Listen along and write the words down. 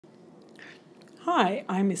Hi,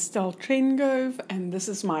 I'm Estelle Trengove, and this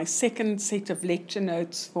is my second set of lecture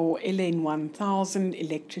notes for LN 1000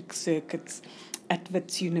 Electric Circuits at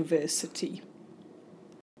Wits University.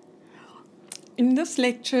 In this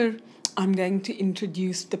lecture, I'm going to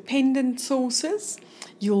introduce dependent sources.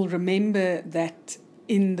 You'll remember that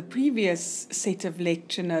in the previous set of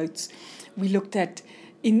lecture notes, we looked at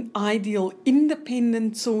ideal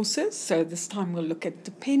independent sources. So this time we'll look at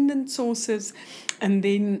dependent sources, and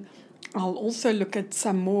then I'll also look at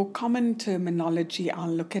some more common terminology.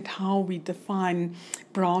 I'll look at how we define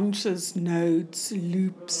branches, nodes,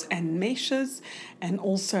 loops, and meshes, and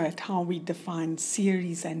also at how we define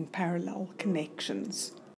series and parallel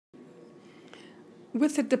connections.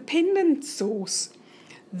 With a dependent source,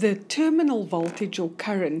 the terminal voltage or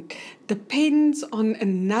current depends on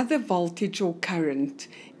another voltage or current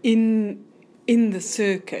in the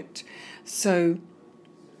circuit. So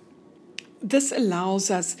this allows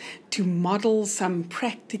us to model some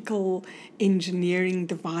practical engineering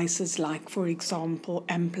devices like, for example,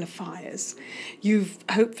 amplifiers. You've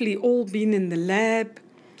hopefully all been in the lab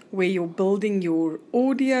where you're building your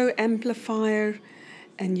audio amplifier,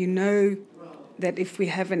 and you know that if we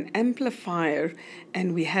have an amplifier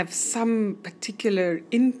and we have some particular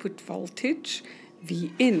input voltage,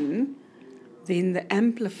 Vin, then the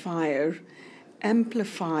amplifier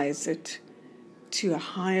amplifies it to a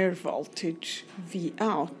higher voltage, V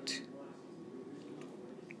out.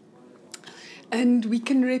 And we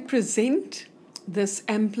can represent this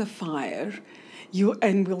amplifier,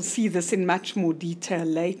 and we'll see this in much more detail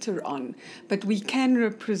later on, but we can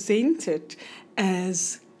represent it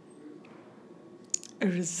as a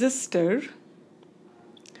resistor,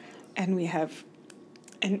 and we have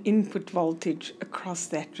an input voltage across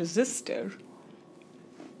that resistor.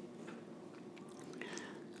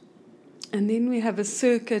 And then we have a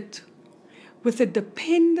circuit with a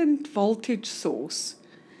dependent voltage source.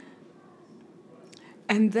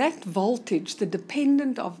 And that voltage, the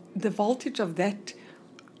voltage of that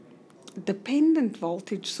dependent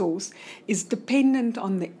voltage source is dependent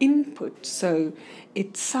on the input. So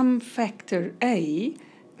it's some factor A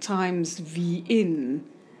times V in,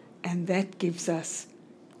 and that gives us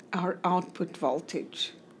our output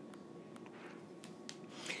voltage.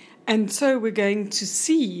 And so we're going to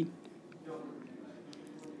see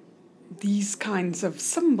these kinds of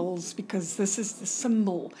symbols because this is the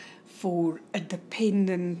symbol for a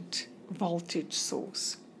dependent voltage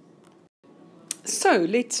source. So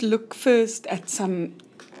let's look first at some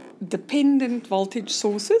dependent voltage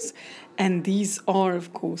sources, and these are,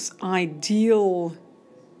 of course, ideal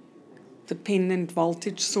dependent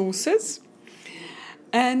voltage sources.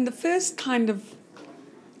 And the first kind of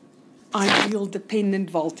ideal dependent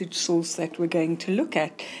voltage source that we're going to look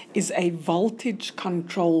at is a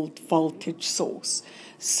voltage-controlled voltage source.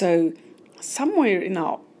 So somewhere in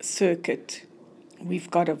our circuit,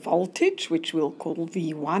 we've got a voltage, which we'll call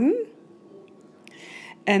V1,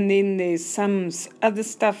 and then there's some other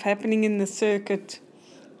stuff happening in the circuit,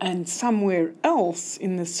 and somewhere else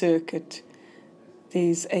in the circuit,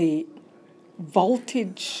 there's a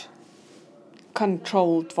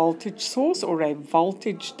voltage-controlled voltage source or a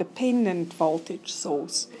voltage-dependent voltage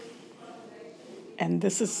source. And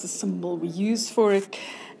this is the symbol we use for it.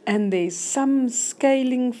 And there's some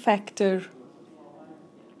scaling factor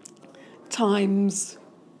times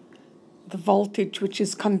the voltage which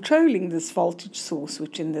is controlling this voltage source,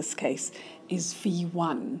 which in this case is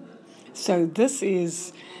V1. So this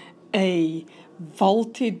is a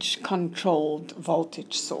voltage-controlled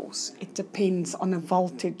voltage source. It depends on a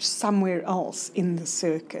voltage somewhere else in the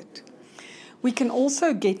circuit. We can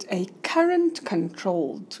also get a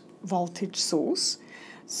current-controlled voltage source.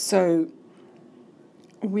 So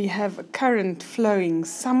we have a current flowing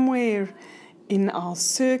somewhere in our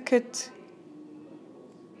circuit,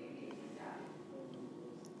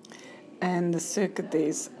 and the circuit,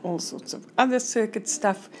 there's all sorts of other circuit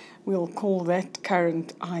stuff. We'll call that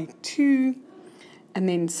current I2. And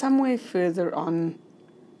then somewhere further on,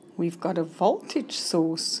 we've got a voltage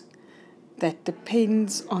source that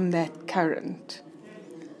depends on that current.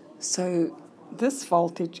 So this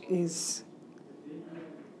voltage is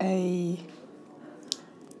a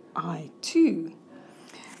I2.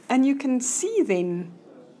 And you can see then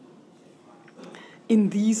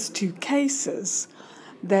in these two cases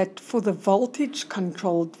that for the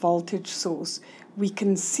voltage-controlled voltage source, we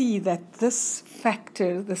can see that this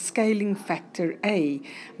factor, the scaling factor A,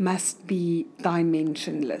 must be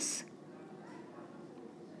dimensionless.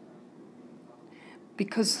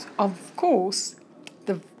 Because, of course,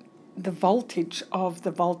 the voltage of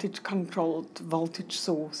the voltage-controlled voltage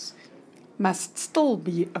source must still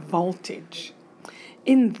be a voltage.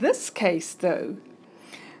 In this case, though,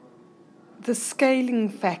 the scaling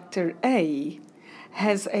factor A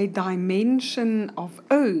has a dimension of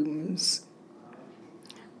ohms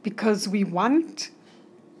because we want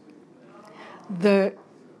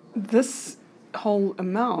this whole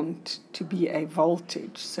amount to be a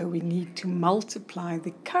voltage. So we need to multiply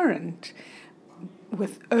the current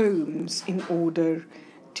with ohms in order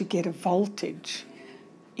to get a voltage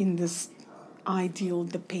in this ideal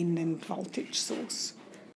dependent voltage source.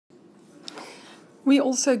 We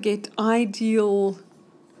also get ideal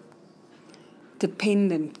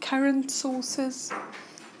dependent current sources,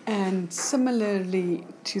 and similarly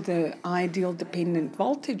to the ideal dependent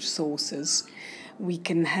voltage sources, we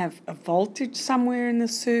can have a voltage somewhere in the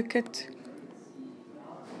circuit.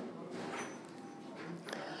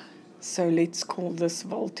 So let's call this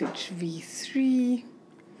voltage V3,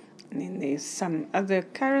 and then there's some other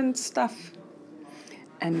current stuff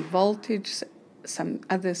and voltage, some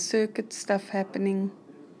other circuit stuff happening.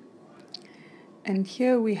 And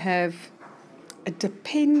here we have a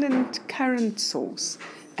dependent current source,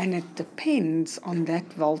 and it depends on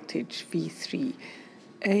that voltage V3,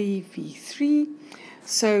 a V3.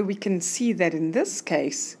 So we can see that in this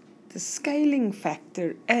case, the scaling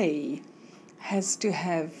factor A has to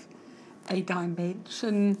have a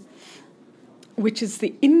dimension which is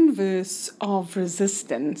the inverse of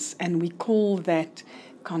resistance, and we call that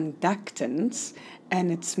conductance,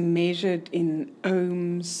 and it's measured in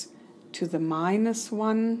ohms to the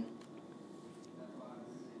 -1,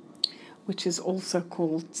 which is also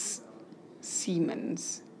called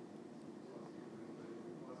Siemens.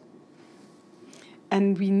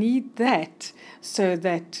 And we need that so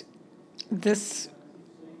that this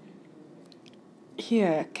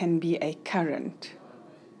here can be a current.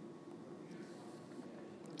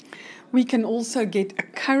 We can also get a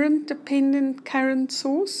current-dependent current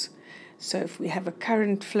source. So if we have a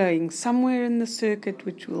current flowing somewhere in the circuit,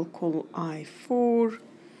 which we'll call I4,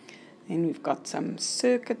 then we've got some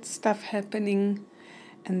circuit stuff happening,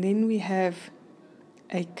 and then we have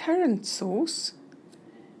a current source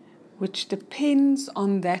which depends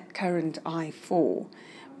on that current I4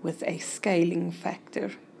 with a scaling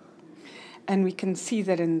factor. And we can see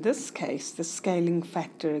that in this case, the scaling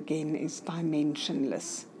factor again is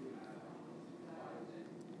dimensionless,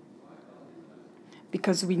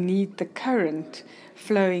 because we need the current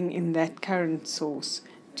flowing in that current source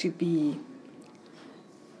to be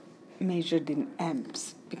measured in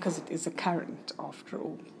amps, because it is a current after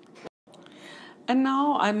all. And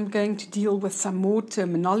now I'm going to deal with some more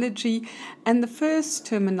terminology, and the first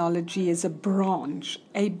terminology is a branch.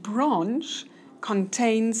 A branch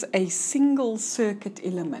contains a single circuit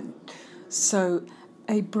element. So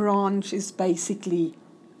a branch is basically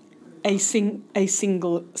a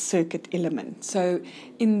single circuit element. So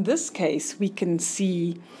in this case, we can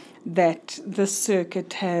see that this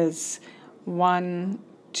circuit has 1,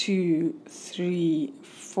 2, 3,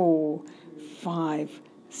 4, 5,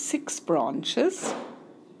 6 branches.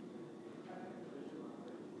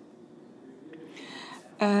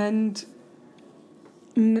 And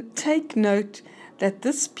take note that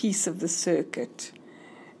this piece of the circuit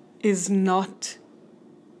is not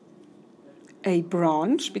a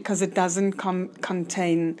branch because it doesn't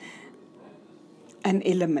contain an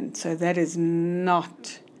element. So that is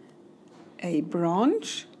not a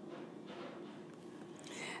branch.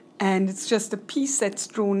 And it's just a piece that's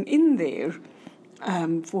drawn in there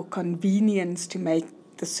for convenience to make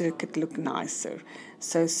the circuit look nicer.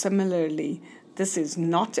 So similarly, this is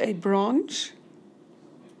not a branch.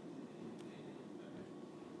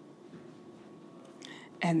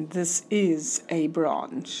 And this is a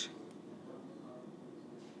branch.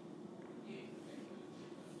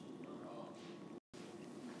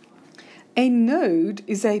 A node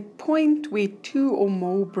is a point where 2 or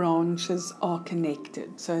more branches are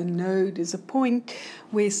connected. So a node is a point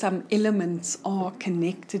where some elements are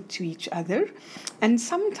connected to each other. And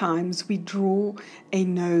sometimes we draw a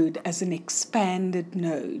node as an expanded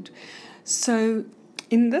node. So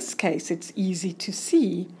in this case, it's easy to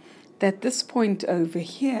see that this point over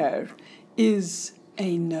here is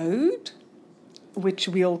a node, which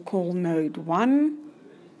we'll call node 1.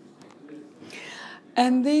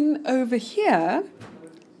 And then over here,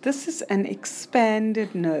 this is an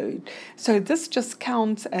expanded node. So this just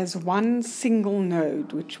counts as one single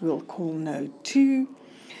node, which we'll call node 2.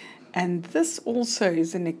 And this also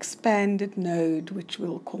is an expanded node, which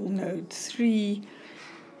we'll call node 3.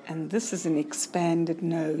 And this is an expanded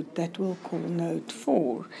node that we'll call node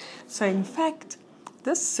 4. So in fact,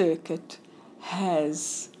 this circuit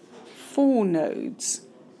has 4 nodes.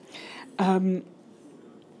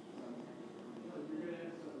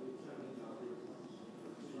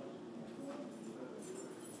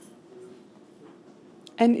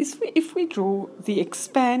 And if we draw the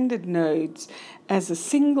expanded nodes as a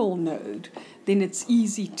single node, then it's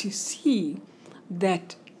easy to see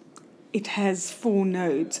that it has 4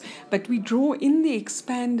 nodes. But we draw in the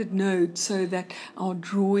expanded node so that our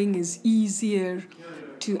drawing is easier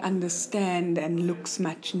to understand and looks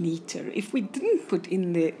much neater. If we didn't put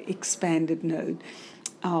in the expanded node,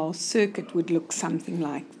 our circuit would look something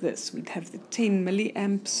like this. We'd have the 10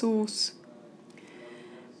 milliamp source,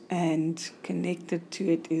 and connected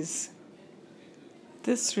to it is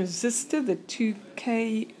this resistor, the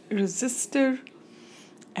 2K resistor,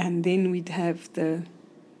 and then we'd have the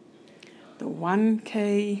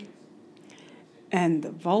 1K and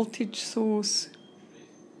the voltage source.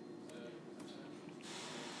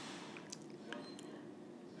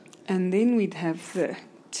 And then we'd have the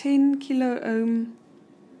 10 kilo ohm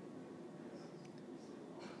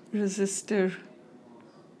resistor,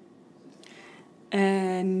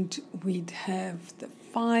 and we'd have the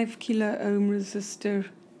 5 kilo ohm resistor,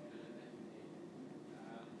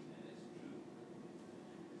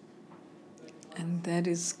 and that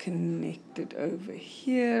is connected over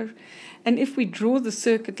here. And if we draw the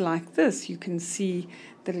circuit like this, you can see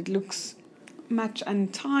that it looks much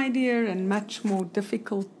untidier and much more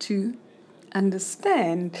difficult to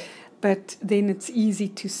understand, but then it's easy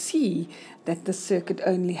to see that the circuit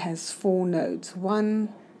only has 4 nodes. 1,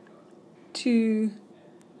 2,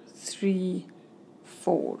 3,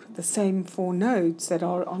 4. The same 4 nodes that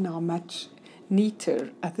are on our much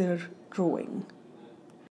neater other drawing.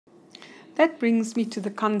 That brings me to the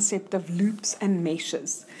concept of loops and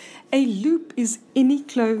meshes. A loop is any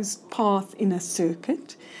closed path in a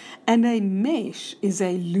circuit, and a mesh is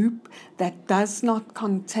a loop that does not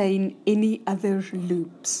contain any other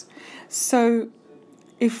loops. So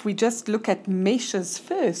if we just look at meshes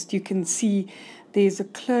first, you can see there's a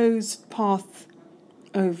closed path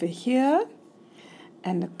over here,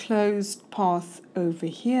 and a closed path over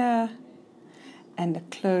here, and a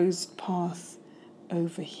closed path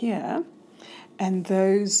over here. And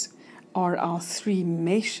those are our three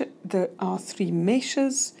meshes.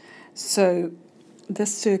 So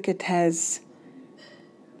this circuit has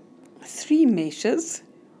 3 meshes.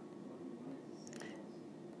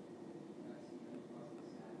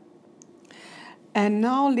 And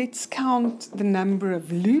now let's count the number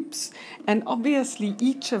of loops. And obviously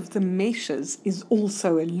each of the meshes is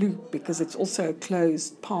also a loop because it's also a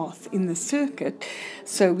closed path in the circuit.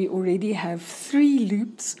 So we already have 3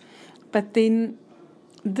 loops. But then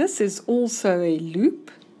this is also a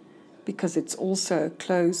loop because it's also a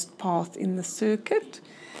closed path in the circuit.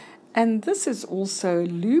 And this is also a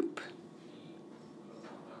loop.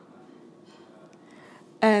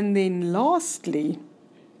 And then lastly,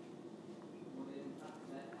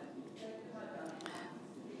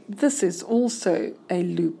 this is also a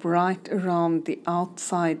loop right around the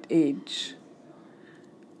outside edge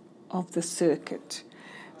of the circuit.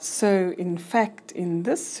 So in fact, in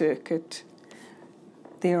this circuit,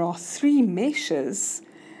 there are 3 meshes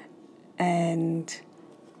and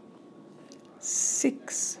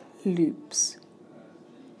 6 loops.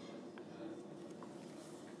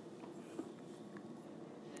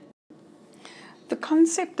 The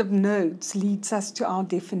concept of nodes leads us to our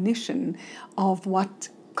definition of what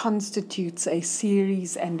constitutes a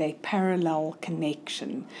series and a parallel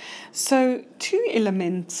connection. So 2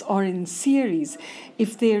 elements are in series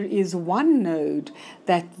if there is one node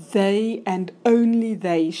that they and only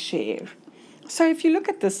they share. So if you look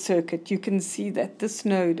at this circuit, you can see that this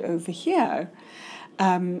node over here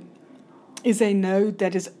is a node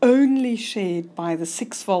that is only shared by the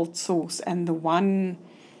 6-volt source and the 1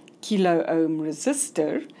 kilo ohm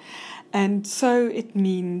resistor. And so it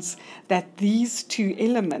means that these 2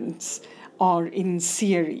 elements are in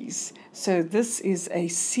series. So this is a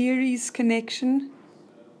series connection.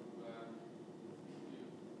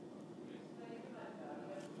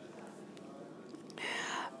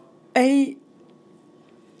 A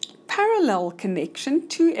parallel connection,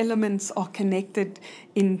 2 elements are connected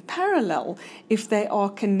in parallel if they are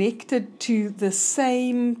connected to the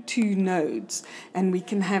same 2 nodes. And we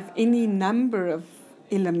can have any number of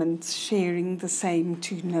elements sharing the same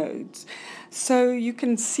 2 nodes. So you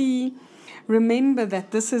can see, remember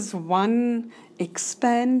that this is one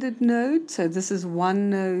expanded node. So this is one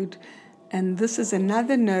node and this is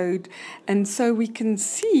another node. And so we can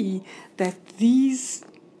see that these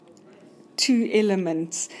 2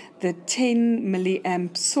 elements, the 10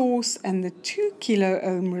 milliamp source and the 2 kilo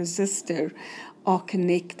ohm resistor, are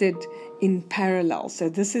connected in parallel. So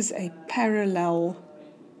this is a parallel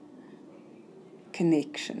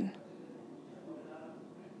connection.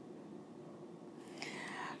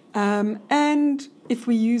 And if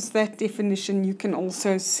we use that definition, you can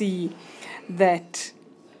also see that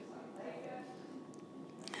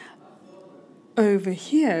over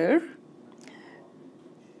here,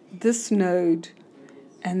 this node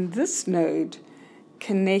and this node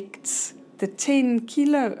connects the 10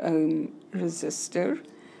 kilo ohm resistor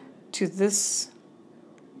to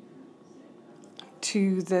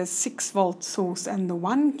the 6 volt source and the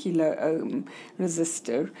 1 kilo ohm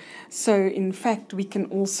resistor. So in fact we can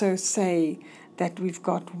also say that we've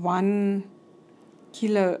got 1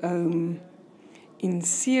 kilo ohm in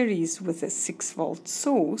series with a 6 volt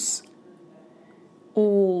source,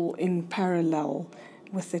 all in parallel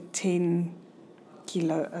with a 10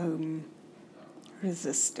 kilo ohm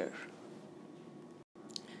resistor.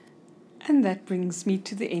 And that brings me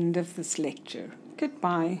to the end of this lecture.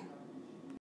 Goodbye.